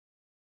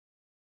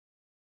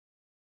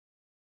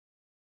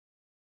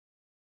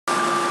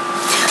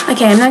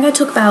Okay, I'm now going to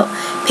talk about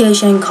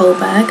Piaget and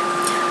Kohlberg.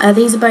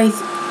 These are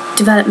both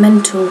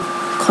developmental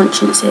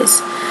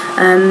consciences,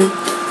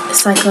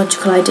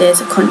 psychological ideas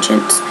of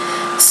conscience.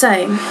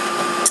 So,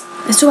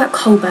 let's talk about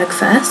Kohlberg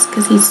first,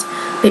 because he's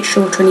a bit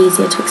shorter and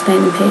easier to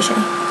explain than Piaget.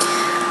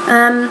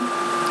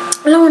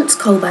 Lawrence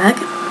Kohlberg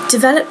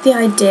developed the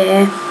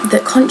idea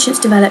that conscience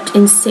developed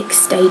in 6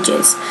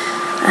 stages,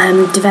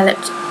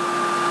 developed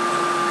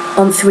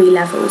on 3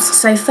 levels.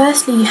 So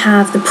firstly you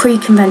have the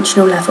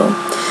pre-conventional level,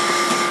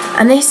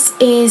 and this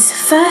is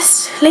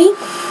firstly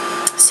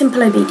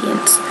simple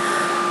obedience.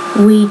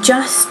 We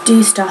just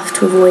do stuff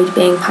to avoid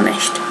being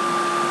punished.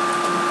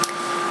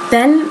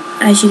 Then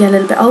as you get a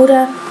little bit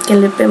older, get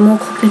a little bit more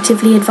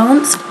cognitively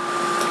advanced,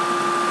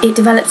 it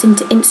develops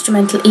into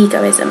instrumental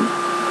egoism,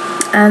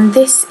 and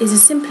this is a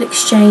simple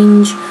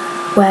exchange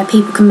where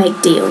people can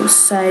make deals.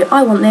 So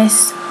I want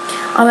this,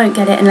 I won't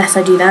get it unless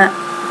I do that.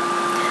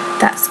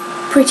 That's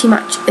pretty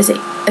much as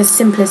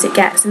simple as it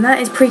gets, and that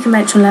is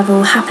pre-conventional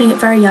level, happening at a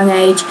very young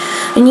age,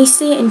 and you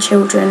see it in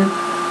children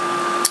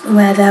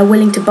where they're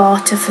willing to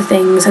barter for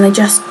things and they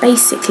just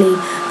basically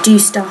do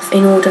stuff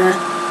in order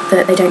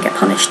that they don't get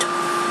punished.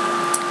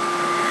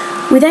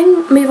 We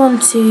then move on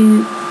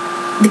to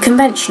the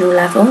conventional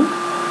level,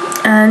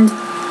 and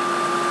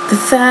the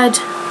third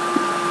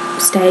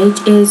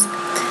stage is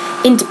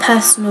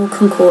interpersonal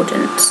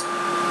concordance,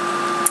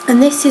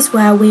 and this is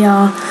where we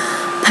are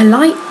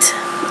polite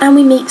and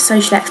we meet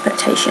social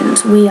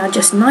expectations. We are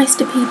just nice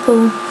to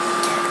people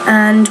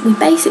and we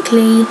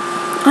basically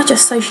are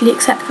just socially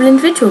acceptable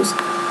individuals.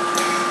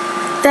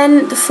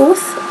 Then the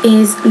fourth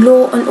is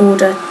law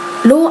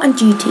and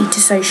duty to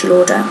social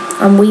order,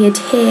 and we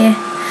adhere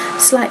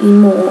slightly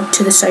more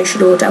to the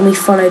social order and we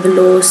follow the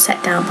laws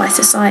set down by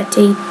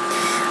society.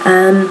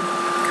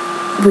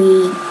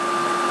 We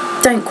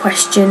don't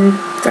question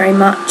very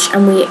much,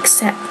 and we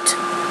accept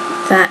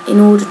that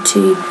in order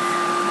to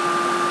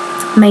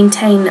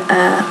maintain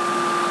a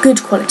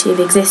good quality of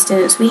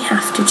existence we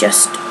have to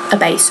just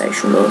obey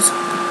social laws.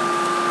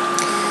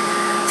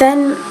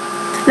 Then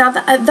now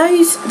that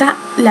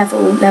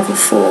level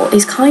 4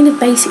 is kind of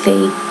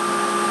basically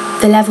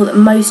the level that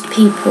most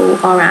people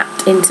are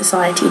at in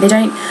society. They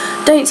don't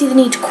see the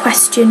need to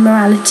question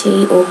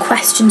morality or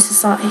question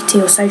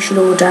society or social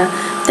order,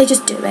 they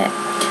just do it.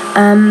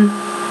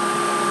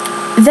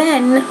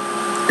 Then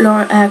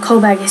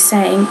Kohlberg's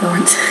saying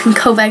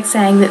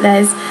that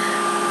there's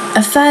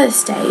a further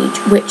stage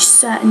which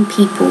certain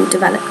people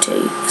develop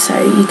to.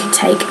 So you could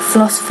take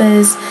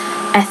philosophers,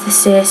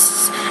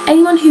 ethicists,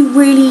 anyone who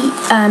really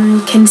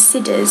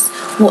considers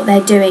what they're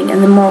doing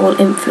and the moral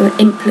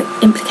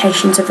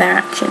implications of their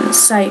actions.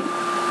 So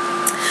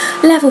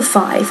level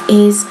 5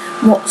 is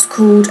what's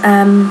called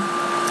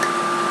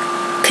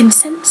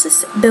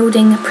consensus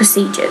building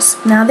procedures.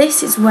 Now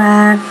this is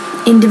where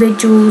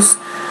individuals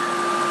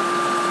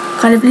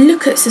kind of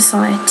look at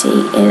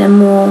society in a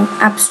more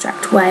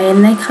abstract way,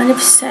 and they kind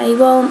of say,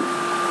 well,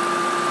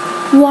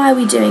 why are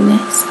we doing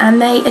this?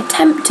 And they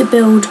attempt to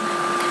build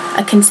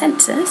a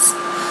consensus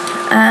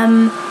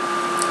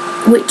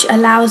which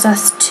allows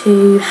us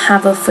to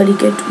have a fully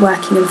good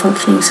working and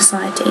functioning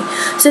society.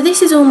 So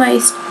this is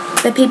almost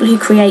the people who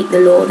create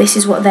the law. This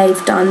is what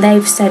they've done.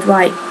 They've said,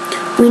 right,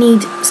 we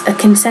need a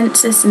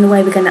consensus in the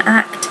way we're going to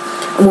act,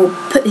 and we'll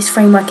put this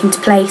framework into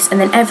place, and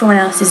then everyone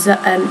else is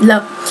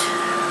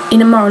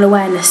in a moral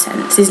awareness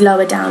sense is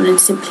lower down and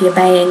simply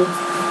obeying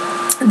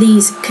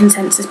these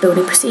consensus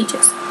building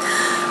procedures.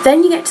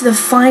 Then you get to the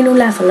final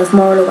level of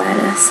moral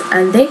awareness,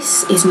 and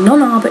this is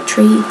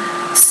non-arbitrary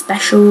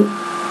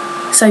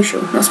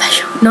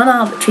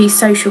non-arbitrary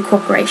social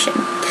cooperation.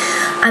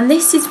 And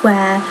this is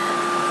where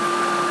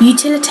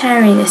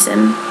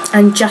utilitarianism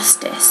and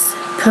justice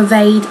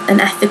pervade an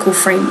ethical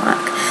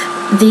framework.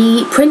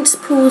 The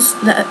principles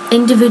that an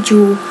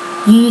individual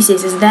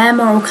uses as their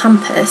moral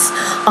compass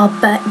are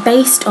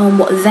based on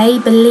what they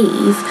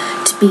believe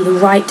to be the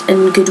right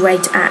and good way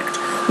to act.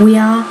 We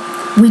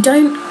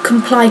don't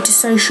comply to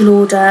social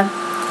order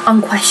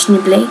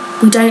unquestionably.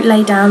 We don't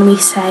lay down and we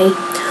say,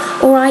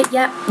 alright,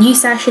 yeah, you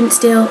say I shouldn't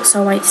steal,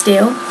 so I won't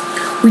steal.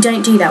 We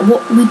don't do that.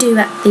 What we do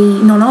at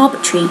the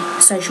non-arbitrary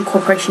social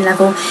cooperation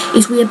level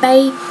is we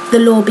obey the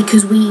law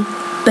because we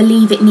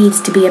believe it needs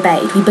to be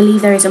obeyed. We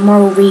believe there is a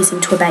moral reason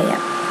to obey it.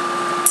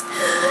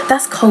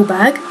 That's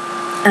Kohlberg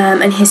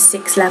and his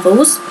 6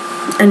 levels,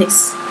 and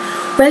it's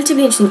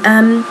relatively interesting.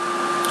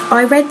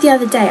 I read the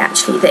other day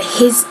actually that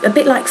a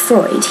bit like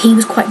Freud, he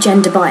was quite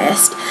gender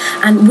biased,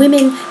 and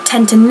women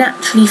tend to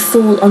naturally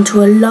fall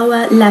onto a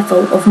lower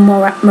level of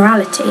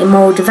morality and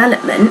moral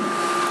development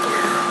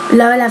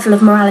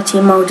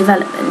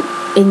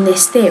in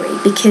this theory,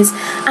 because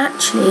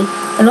actually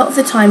a lot of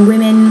the time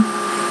women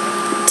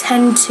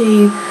tend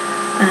to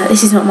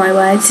this is not my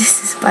words,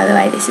 this is, by the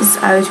way,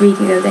 I was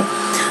reading the other day,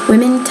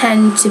 women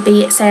tend to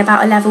be at, say,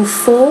 about a level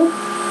 4,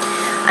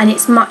 and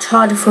it's much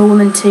harder for a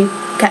woman to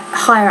get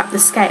higher up the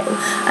scale.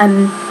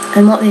 And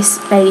what this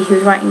lady who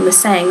was writing was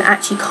saying, that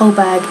actually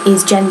Kohlberg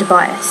is gender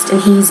biased,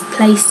 and he's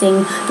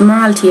placing the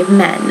morality of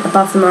men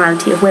above the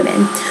morality of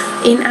women.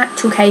 In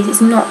actual case,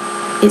 it's not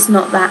it's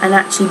not that, and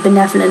actually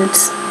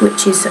benevolence,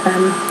 which is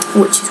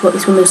what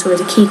this woman saw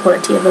as a key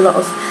quality of a lot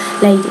of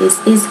ladies,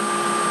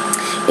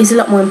 is a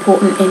lot more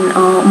important in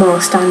our moral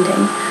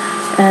standing.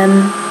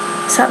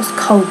 So that was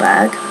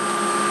Kohlberg.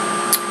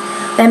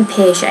 Then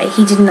Piaget,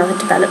 he did another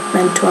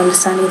developmental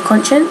understanding of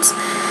conscience.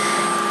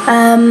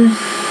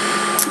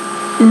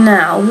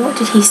 Now, what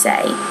did he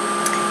say?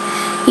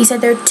 He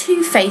said there are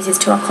two phases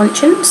to our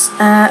conscience.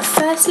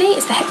 Firstly,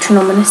 it's the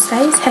heteronomous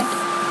phase.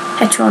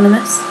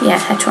 Heteronomous,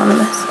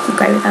 we'll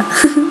go with that.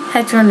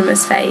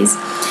 Heteronomous phase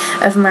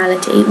of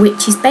morality,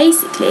 which is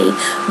basically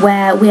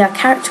where we are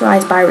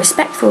characterised by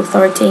respect for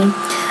authority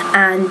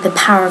and the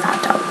power of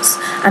adults.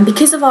 And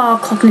because of our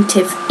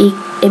cognitive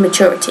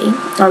immaturity,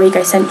 our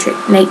egocentric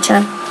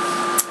nature,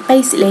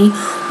 basically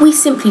we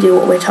simply do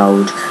what we're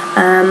told.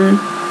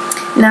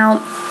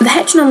 Now, the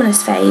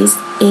heteronomous phase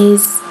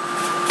is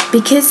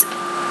because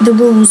the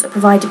rules are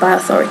provided by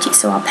authority,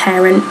 so our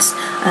parents,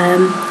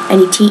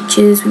 any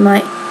teachers we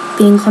might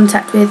be in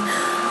contact with.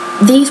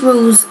 These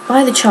rules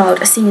by the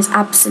child are seen as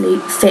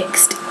absolute,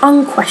 fixed,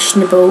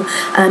 unquestionable,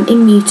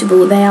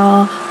 immutable. They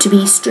are to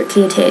be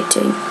strictly adhered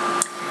to.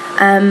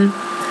 And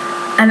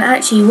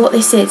actually what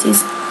this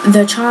is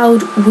the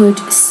child would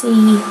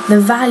see the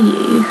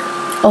value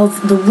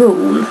of the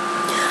rule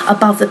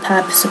above the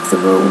purpose of the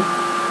rule.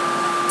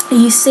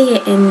 You see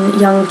it in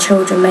young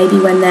children, maybe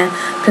when they're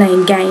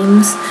playing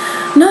games.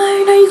 No,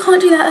 you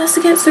can't do that, that's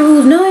against the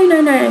rules, no.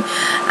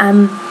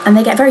 And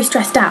they get very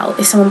stressed out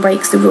if someone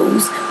breaks the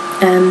rules.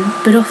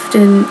 But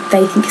often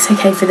they think it's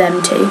okay for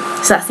them to.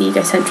 So that's the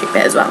egocentric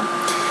bit as well.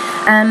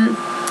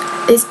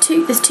 There's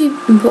two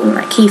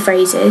important key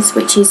phrases,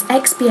 which is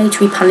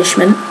expiatory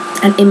punishment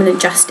and imminent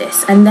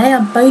justice, and they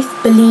are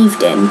both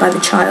believed in by the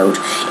child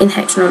in the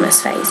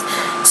heteronomous phase.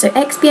 So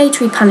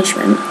expiatory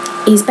punishment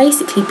is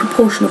basically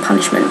proportional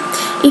punishment.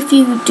 If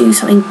you do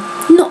something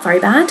not very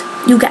bad,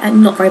 you'll get a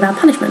not very bad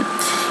punishment.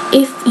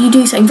 If you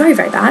do something very,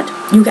 very bad,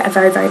 you'll get a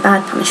very, very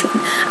bad punishment.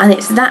 And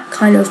it's that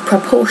kind of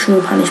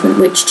proportional punishment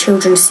which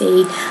children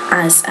see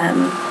as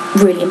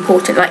really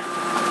important. Like,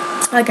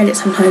 I get it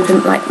sometimes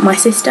with my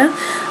sister.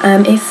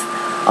 If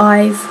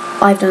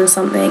I've done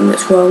something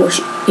that's wrong,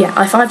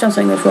 if I've done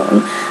something that's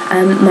wrong,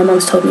 my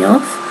mum's told me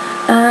off,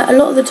 a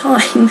lot of the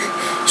time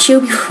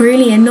she'll be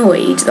really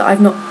annoyed that I've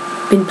not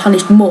been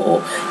punished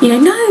more.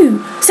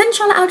 No, send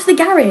Charlotte out to the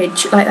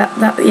garage, like that.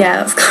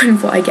 That's kind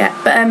of what I get.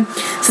 But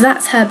so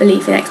that's her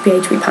belief in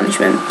expiatory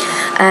punishment.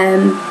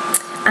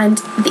 And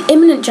the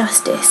imminent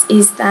justice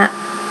is that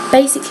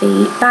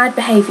basically bad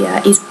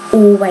behaviour is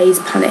always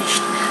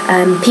punished.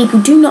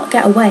 People do not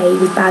get away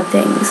with bad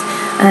things,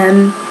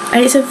 and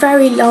it's a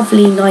very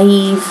lovely,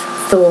 naive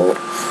thought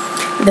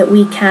that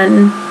we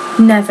can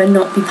never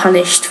not be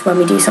punished when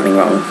we do something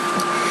wrong.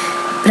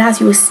 But as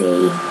you will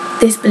see,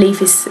 this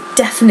belief is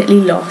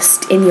definitely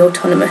lost in the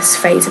autonomous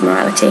phase of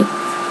morality.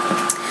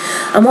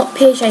 And what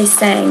Piaget is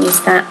saying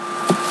is that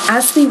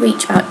as we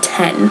reach about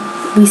 10,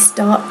 we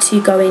start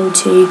to go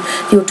into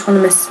the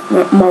autonomous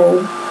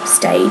moral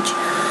stage.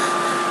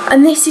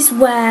 And this is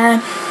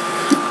where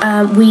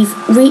we've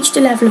reached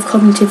a level of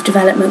cognitive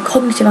development,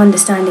 cognitive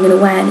understanding and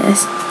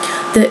awareness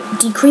that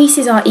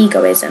decreases our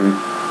egoism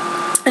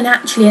and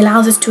actually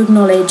allows us to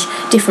acknowledge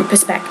different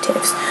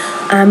perspectives.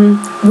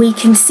 We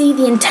can see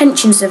the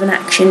intentions of an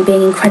action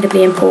being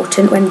incredibly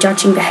important when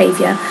judging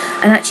behaviour,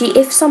 and actually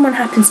if someone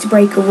happens to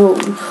break a rule,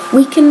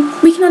 we can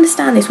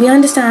understand this. We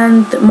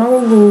understand that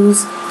moral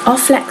rules are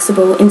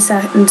flexible in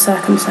certain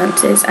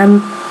circumstances,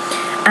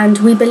 and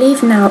we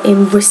believe now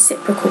in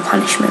reciprocal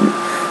punishment,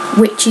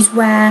 which is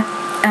where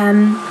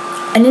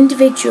an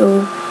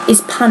individual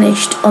is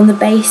punished on the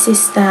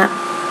basis that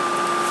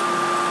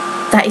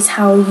is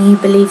how you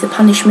believe the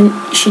punishment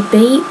should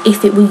be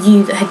if it were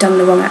you that had done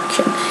the wrong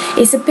action.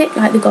 It's a bit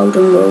like the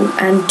golden rule,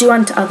 and do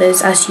unto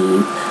others as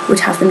you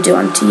would have them do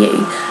unto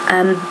you.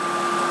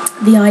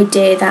 The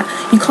idea that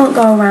you can't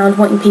go around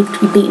wanting people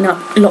to be beaten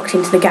up, locked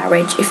into the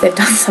garage if they've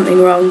done something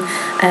wrong.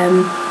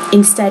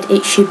 Instead,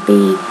 it should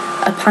be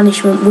a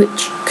punishment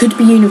which could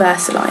be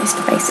universalised,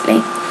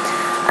 basically.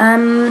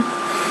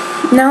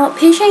 Now,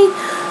 Piaget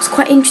was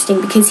quite interesting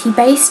because he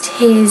based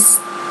his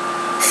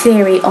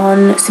theory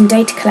on some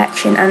data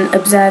collection and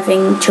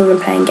observing children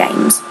playing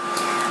games,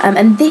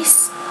 and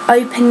this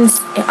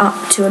opens it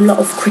up to a lot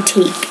of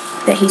critique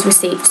that he's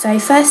received. So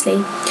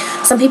firstly,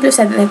 some people have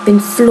said that there have been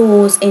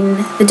flaws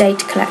in the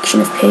data collection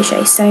of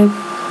Piaget. So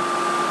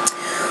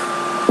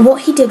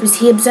what he did was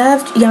he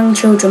observed young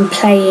children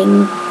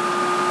playing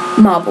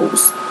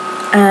marbles,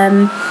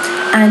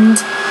 and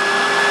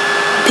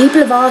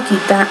people have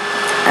argued that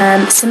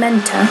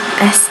Sementa,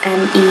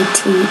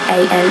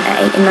 S-M-E-T-A-N-A,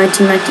 in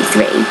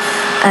 1993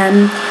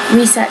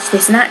 researched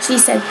this and actually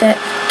said that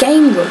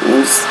game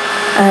rules,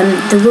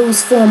 the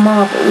rules for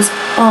marbles,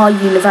 are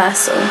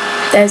universal.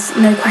 There's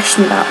no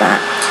question about that.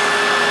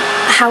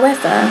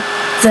 However,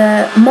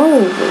 the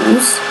moral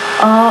rules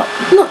are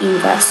not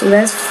universal.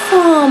 There's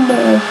far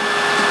more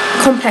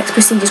complex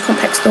procedures,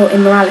 complex thought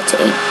in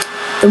morality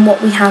than what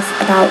we have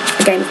about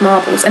a game of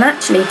marbles. And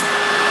actually,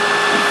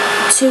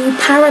 to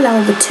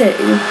parallel the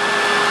two,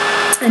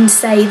 and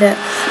say that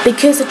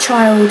because a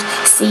child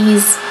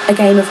sees a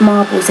game of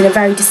marbles in a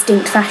very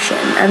distinct fashion,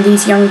 and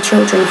these young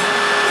children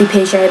who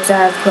Piaget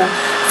observed were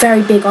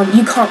very big on,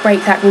 you can't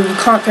break that rule, you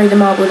can't throw the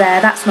marble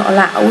there, that's not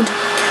allowed,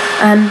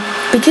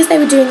 because they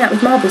were doing that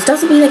with marbles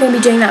doesn't mean they're going to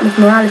be doing that with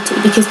morality,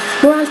 because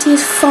morality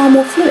is far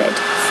more fluid.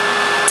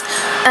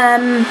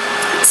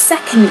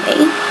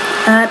 Secondly,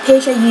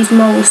 Piaget used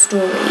moral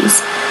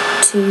stories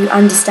to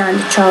understand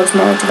a child's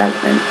moral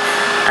development,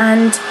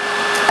 and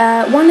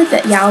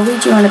I'll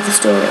read you one of the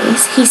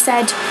stories. He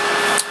said,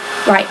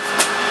 right,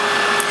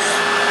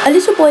 a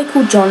little boy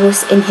called John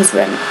was in his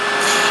room.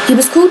 He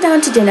was called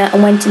down to dinner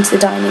and went into the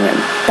dining room.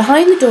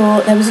 Behind the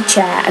door there was a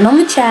chair, and on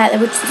the chair there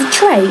was a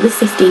tray with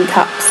 15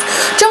 cups.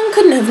 John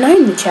couldn't have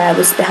known the chair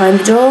was behind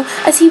the door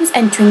as he was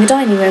entering the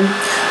dining room.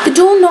 The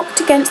door knocked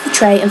against the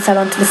tray and fell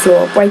onto the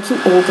floor, breaking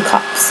all the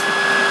cups.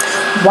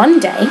 One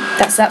day,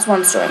 that's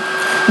one story.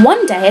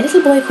 One day, a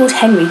little boy called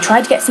Henry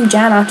tried to get some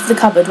jam out of the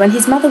cupboard when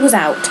his mother was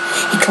out.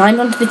 He climbed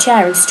onto the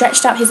chair and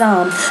stretched out his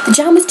arm. The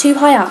jam was too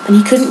high up and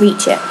he couldn't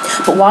reach it.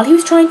 But while he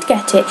was trying to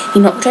get it, he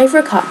knocked over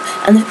a cup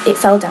and it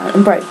fell down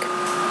and broke.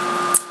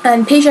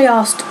 And Piaget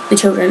asked the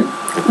children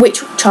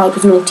which child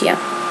was naughtier.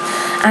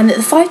 And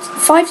the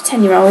 5 to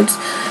 10 year olds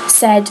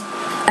said,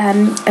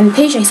 and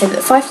Piaget said that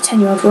the 5 to 10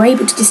 year olds were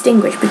able to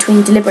distinguish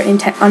between deliberate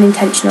and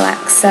unintentional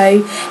acts.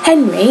 So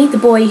Henry, the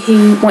boy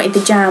who wanted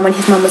the jam when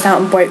his mum was out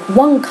and broke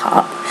one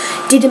cup,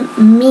 didn't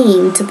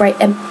mean to break.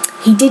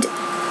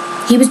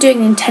 He was doing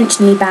an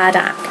intentionally bad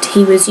act.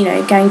 He was,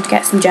 going to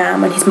get some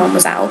jam when his mum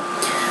was out,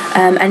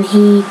 and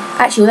he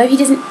actually, although he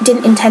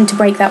didn't intend to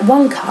break that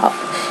one cup,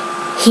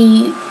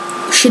 he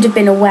should have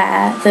been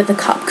aware that the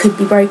cup could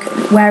be broken.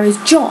 Whereas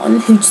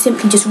John, who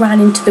simply just ran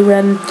into the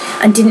room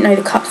and didn't know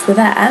the cups were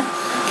there,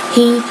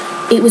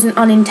 it was an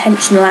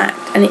unintentional act,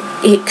 and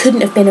it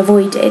couldn't have been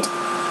avoided,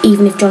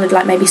 even if John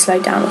had maybe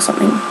slowed down or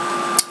something.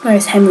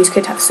 Whereas Henry's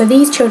could have. So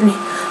these children,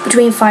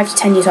 between 5 to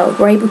 10 years old,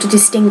 were able to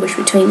distinguish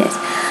between this,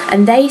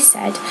 and they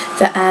said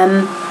that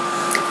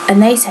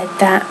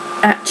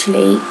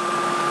actually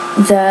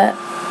the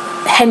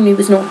Henry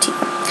was naughtier.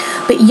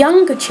 But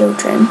younger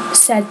children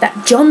said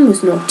that John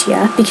was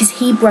naughtier because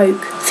he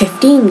broke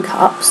 15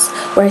 cups,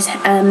 whereas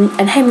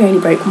and Henry only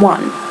broke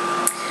one.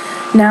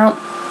 Now,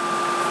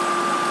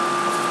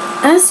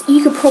 as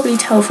you could probably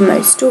tell from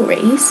those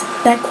stories,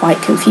 they're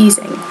quite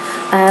confusing.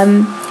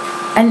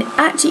 And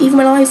actually, even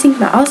when I was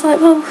thinking about it, I was like,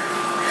 well,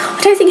 I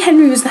don't think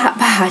Henry was that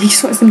bad. He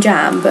just wanted some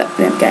jam, but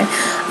there we go.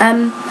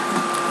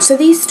 So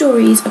these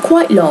stories are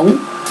quite long.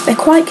 They're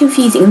quite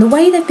confusing, and the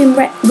way they've been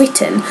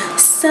written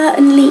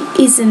certainly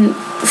isn't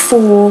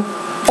for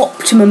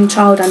optimum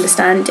child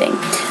understanding.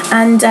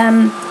 And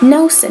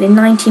Nelson in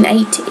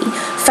 1980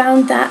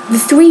 found that the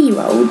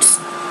 3-year-olds,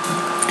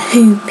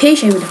 who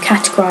Piaget would have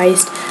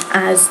categorised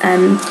as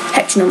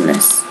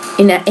heteronomous,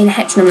 in a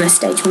heteronomous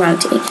stage of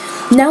morality,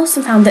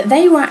 Nelson found that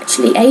they were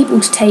actually able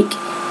to take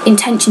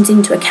intentions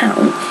into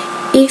account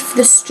if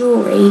the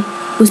story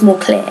was more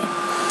clear,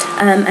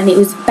 and it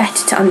was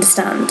better to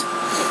understand.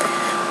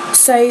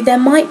 So there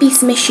might be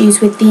some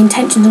issues with the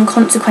intentions and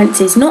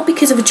consequences, not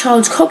because of a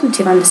child's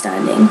cognitive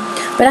understanding,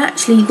 but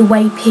actually the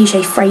way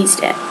Piaget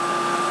phrased it.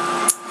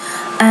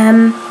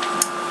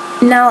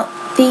 Now,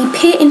 the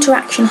peer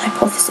interaction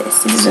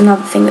hypothesis, this is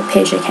another thing that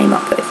Piaget came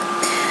up with.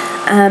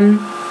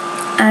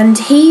 And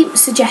Piaget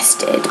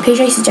suggested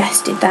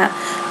that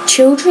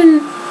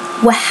children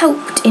were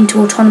helped into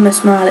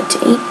autonomous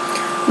morality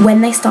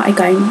when they started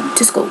going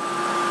to school.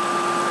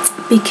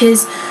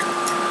 Because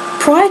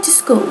prior to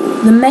school,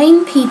 the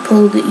main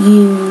people that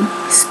you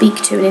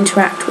speak to and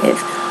interact with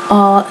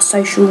are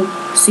social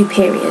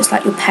superiors,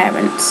 like your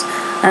parents,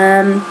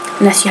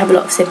 unless you have a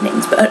lot of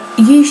siblings, but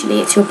usually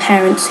it's your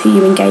parents who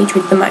you engage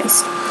with the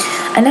most.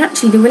 And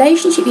actually, the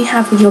relationship you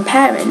have with your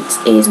parents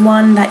is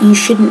one that you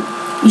shouldn't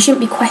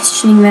be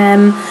questioning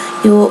them.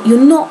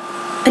 You're not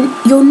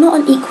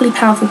an equally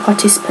powerful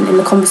participant in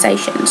the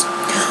conversations.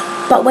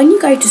 But when you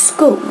go to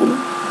school,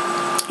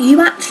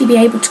 you're actually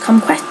able to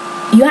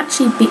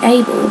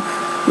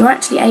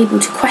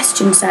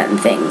question certain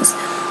things,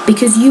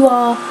 because you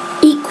are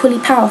equally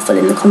powerful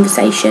in the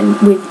conversation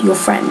with your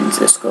friends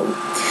at school.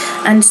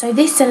 And so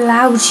this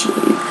allows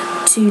you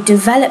to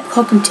develop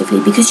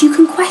cognitively, because you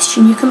can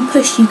question, you can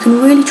push, you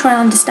can really try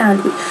and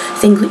understand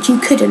things which you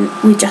couldn't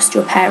with just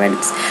your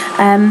parents.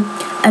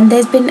 And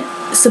there's been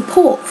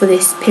support for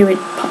this peer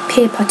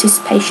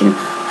participation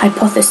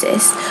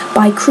hypothesis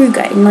by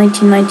Kruger in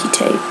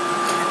 1992.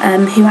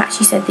 Who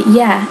actually said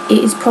that,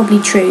 it is probably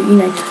true,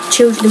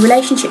 the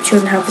relationship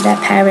children have with their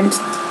parents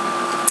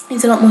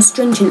is a lot more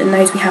stringent than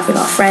those we have with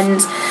our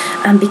friends,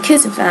 and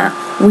because of that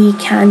we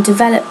can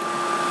develop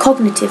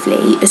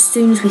cognitively as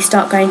soon as we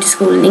start going to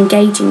school and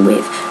engaging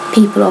with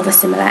people of a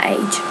similar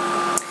age.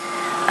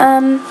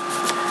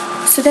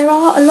 So there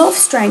are a lot of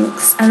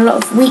strengths and a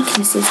lot of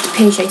weaknesses to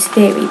Piaget's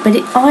theory, but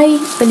I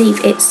believe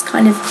it's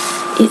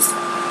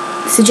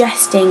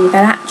suggesting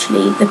that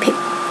actually the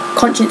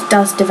conscience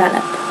does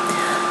develop.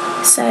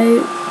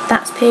 So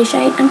that's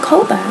Piaget and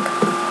Kohlberg.